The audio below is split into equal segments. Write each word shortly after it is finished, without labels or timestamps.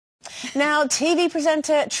Now, TV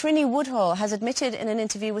presenter Trinny Woodhull has admitted in an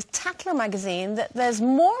interview with Tatler magazine that there's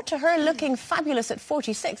more to her looking fabulous at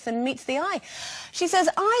 46 than meets the eye. She says,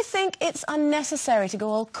 I think it's unnecessary to go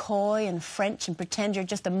all coy and French and pretend you're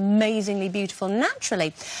just amazingly beautiful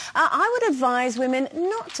naturally. I would advise women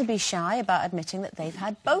not to be shy about admitting that they've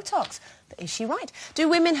had Botox. Is she right? Do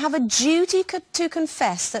women have a duty to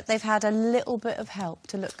confess that they've had a little bit of help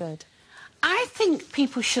to look good? I think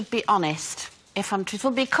people should be honest, if I'm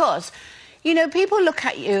truthful, because, you know, people look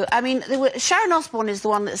at you. I mean, Sharon Osbourne is the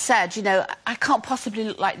one that said, you know, I can't possibly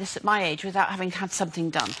look like this at my age without having had something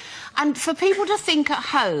done. And for people to think at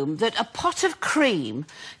home that a pot of cream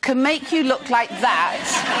can make you look like that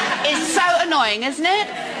is so annoying, isn't it?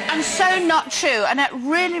 And so not true. And it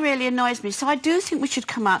really, really annoys me. So I do think we should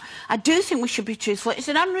come out. I do think we should be truthful. It's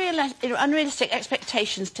an unrealistic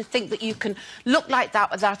expectations to think that you can look like that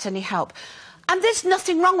without any help. And there's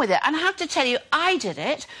nothing wrong with it. And I have to tell you, I did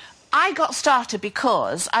it. I got started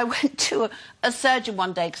because I went to a surgeon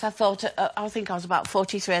one day because I thought, I think I was about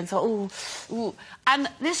 43 and thought, ooh. And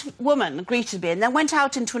this woman greeted me and then went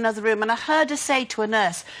out into another room and I heard her say to a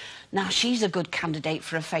nurse, now she's a good candidate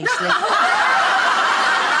for a facelift. Well,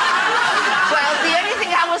 the only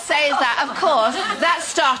thing I will say is that, of course, that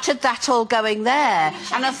started that all going there.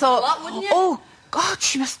 And I thought, oh, God,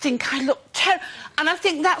 she must think I look terrible. And I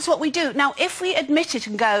think that's what we do. Now, if we admit it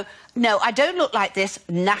and go, no, I don't look like this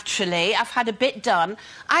naturally, I've had a bit done,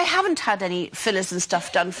 I haven't had any fillers and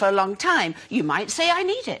stuff done for a long time. You might say I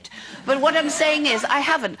need it. But what I'm saying is I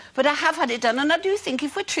haven't. But I have had it done. And I do think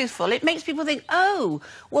if we're truthful, it makes people think, oh,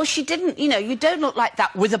 well, she didn't, you know, you don't look like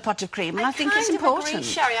that with a pot of cream. And I think it's important. I agree,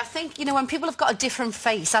 Sherry. I think, you know, when people have got a different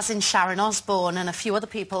face, as in Sharon Osbourne and a few other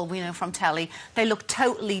people, you know, from telly, they look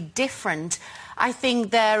totally different. I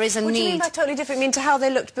think there is a need... What do you mean by totally different? You mean to how they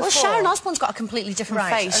looked before? Well, Sharon Osbourne's got a completely different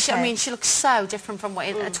face. Okay. I mean, she looks so different from what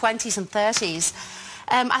in her 20s and 30s.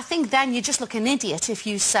 I think then you just look an idiot if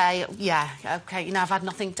you say, yeah, OK, you know, I've had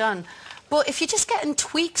nothing done. But if you're just getting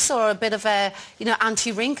tweaks or a bit of a, you know,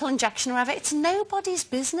 anti-wrinkle injection or whatever, it's nobody's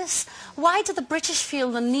business. Why do the British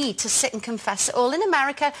feel the need to sit and confess it all? In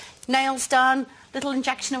America, nails done, little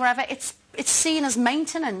injection or whatever, it's seen as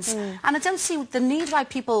maintenance. And I don't see the need why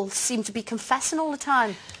people seem to be confessing all the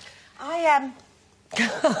time. I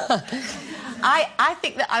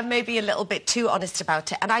think that I may be a little bit too honest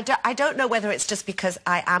about it, and I don't know whether it's just because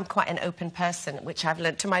I am quite an open person, which I've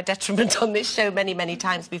learned to my detriment on this show many, many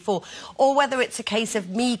times before, or whether it's a case of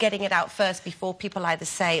me getting it out first before people either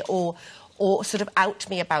say or sort of out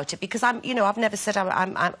me about it, because you know, I've never said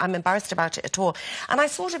I'm embarrassed about it at all. And I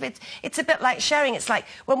sort of, it's a bit like sharing. It's like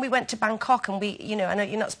when we went to Bangkok and we, you know, I know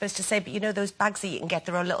you're not supposed to say, but you know those bags that you can get,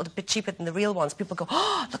 they're a little bit cheaper than the real ones. People go,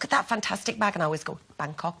 oh, look at that fantastic bag, and I always go,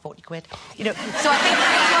 Bangkok, 40 quid, you know. So I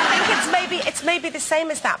think it's maybe the same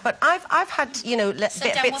as that. But I've had, you know, bits.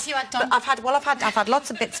 What have you had done? I've had lots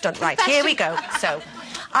of bits done. Right, here we go. So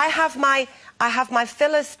I have my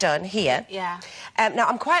fillers done here. Yeah. Now,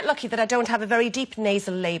 I'm quite lucky that I don't have a very deep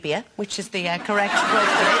nasal labia, which is the correct word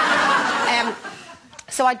for it.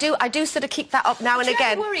 So I do sort of keep that up now and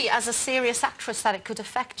again. Do you worry, as a serious actress, that it could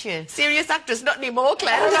affect you? Serious actress? Not anymore,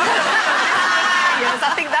 Claire. Yes,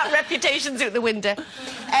 I think that reputation's out the window.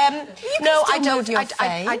 No, I don't.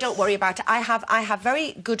 I don't worry about it. I have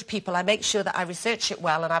very good people. I make sure that I research it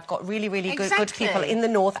well, and I've got really, really good people in the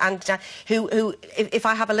north, and who, if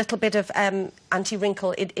I have a little bit of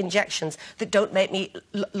anti-wrinkle injections that don't make me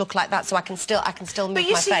look like that, so I can still move my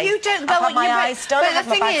face. But you see, you don't go on my eyes done. But the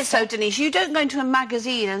thing is, so Denise, you don't go into a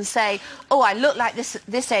magazine and say, oh, I look like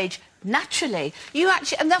this age. Naturally, you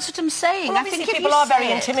actually, and that's what I'm saying. Well, I think people are very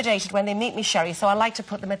intimidated when they meet me, Sherry, so I like to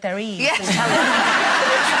put them at their ease. Yes. And tell them.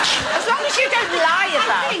 As long as you don't lie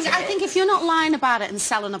about it. I think if you're not lying about it and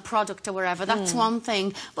selling a product or whatever, that's one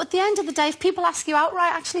thing. But at the end of the day, if people ask you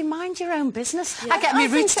outright, actually mind your own business. Yeah. I get my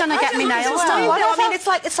roots done, I get my nails done. No, I mean, it's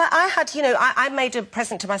like I had, you know, I made a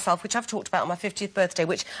present to myself, which I've talked about on my 50th birthday,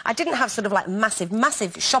 which I didn't have sort of like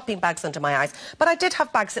massive shopping bags under my eyes, but I did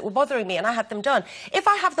have bags that were bothering me, and I had them done. If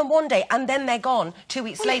I have them one day and then they're gone 2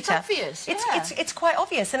 weeks later... It's obvious, it's quite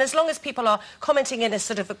obvious, and as long as people are commenting in a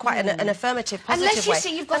sort of quite an affirmative, positive way... Unless you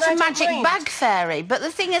see you've got a magic bag fairy, but the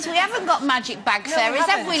thing is, we haven't got magic bag fairies,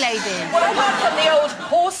 have we, ladies? Well, apart from the old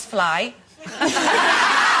horsefly...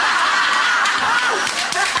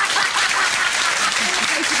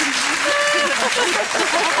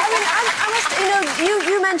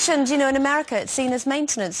 You mentioned, in America it's seen as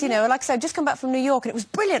maintenance. Like I said, I've just come back from New York and it was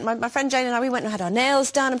brilliant. My friend Jane and I, we went and had our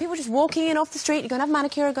nails done and people were just walking in off the street, you're going to have a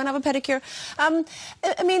manicure, going to have a pedicure.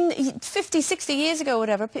 50, 60 years ago or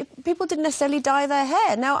whatever, people didn't necessarily dye their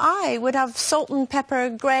hair. Now I would have salt and pepper,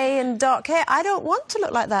 grey and dark hair. I don't want to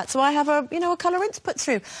look like that, so I have a colour rinse put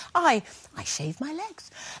through. I shave my legs.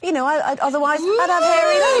 Otherwise I'd have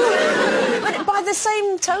hairy legs. But by the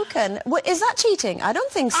same token, is that cheating? I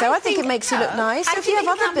don't think so. I think it makes you look nice. I If you have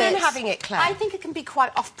other bits, having it, Claire. I think it can be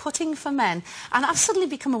quite off-putting for men, and I've suddenly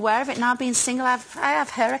become aware of it now. Being single, I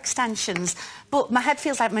have hair extensions, but my head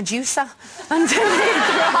feels like Medusa. Medusa.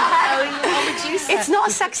 It's not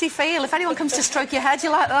a sexy feel. If anyone comes to stroke your head,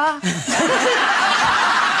 you're like that.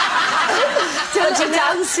 Don't you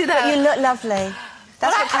dance, But you look lovely.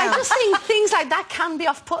 That's what I just think things like that can be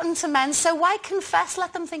off-putting to men, so why confess?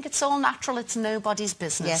 Let them think it's all natural, it's nobody's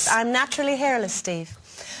business. Yes, I'm naturally hairless, Steve.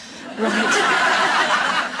 Right.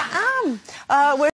 We're